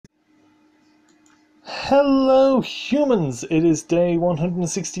Hello humans! It is day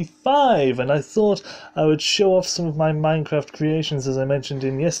 165 and I thought I would show off some of my Minecraft creations. As I mentioned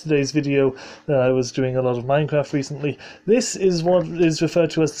in yesterday's video that I was doing a lot of Minecraft recently. This is what is referred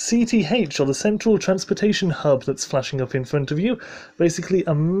to as the CTH, or the Central Transportation Hub, that's flashing up in front of you. Basically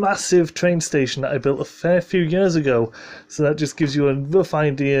a massive train station that I built a fair few years ago, so that just gives you a rough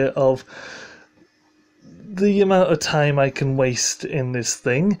idea of the amount of time I can waste in this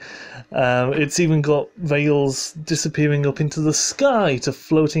thing. It's even got rails disappearing up into the sky to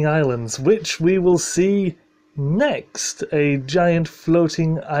floating islands, which we will see next. A giant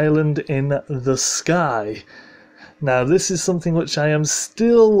floating island in the sky. Now this is something which I am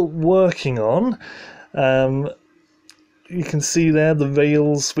still working on. You can see there the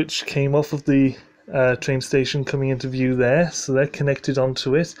rails which came off of the train station coming into view there, so they're connected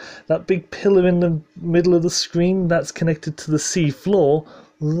onto it. That big pillar in the middle of the screen, that's connected to the sea floor,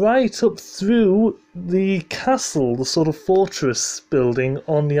 right up through the castle, the sort of fortress building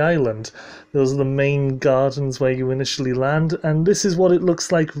on the island. Those are the main gardens where you initially land, and this is what it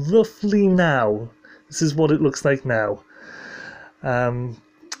looks like roughly now. This is what it looks like now.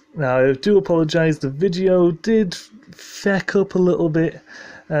 Now I do apologise, the video did feck up a little bit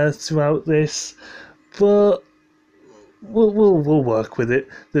throughout this, but we'll work with it.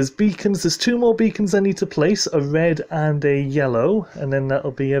 There's beacons. There's two more beacons I need to place, a red and a yellow, and then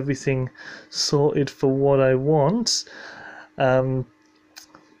that'll be everything sorted for what I want. But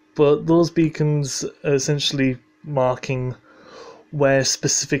those beacons are essentially marking where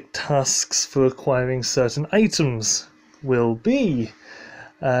specific tasks for acquiring certain items will be.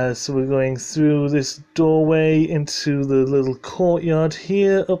 So we're going through this doorway into the little courtyard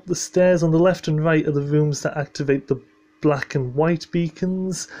here, up the stairs. On the left and right are the rooms that activate the black and white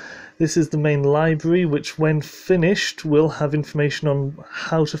beacons. This is the main library, which when finished will have information on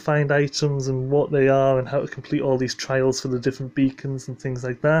how to find items and what they are and how to complete all these trials for the different beacons and things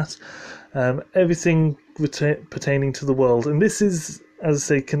like that. Everything pertaining to the world. And this is, as I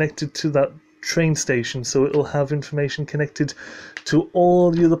say, connected to that train station, so it'll have information connected to all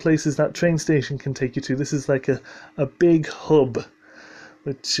the other places that train station can take you to. This is like a big hub,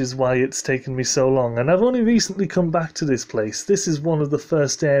 which is why it's taken me so long, and I've only recently come back to this place. This is one of the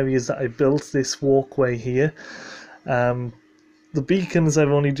first areas that I built, this walkway here. The beacons I've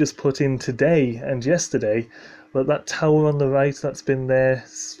only just put in today and yesterday, but that tower on the right, that's been there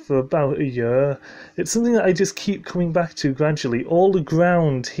for about a year. It's something that I just keep coming back to gradually. All the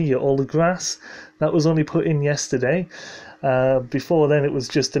ground here, all the grass, that was only put in yesterday. Before then it was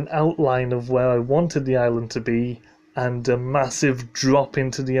just an outline of where I wanted the island to be and a massive drop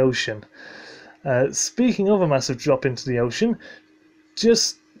into the ocean. Speaking of a massive drop into the ocean,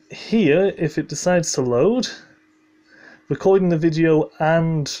 just here, if it decides to load, recording the video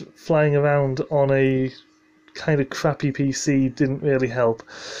and flying around on a kind of crappy PC didn't really help,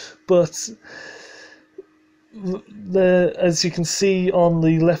 but as you can see on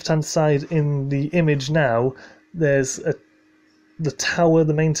the left hand side in the image now, there's the tower,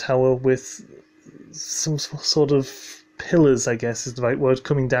 the main tower, with some sort of pillars, I guess is the right word,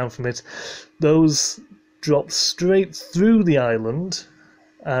 coming down from it. Those drop straight through the island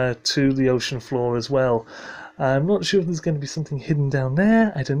to the ocean floor as well. I'm not sure if there's going to be something hidden down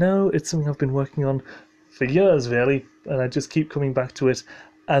there. I don't know. It's something I've been working on for years, really, and I just keep coming back to it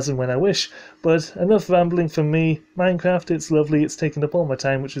as and when I wish. But enough rambling from me. Minecraft, it's lovely. It's taken up all my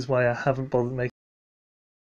time, which is why I haven't bothered making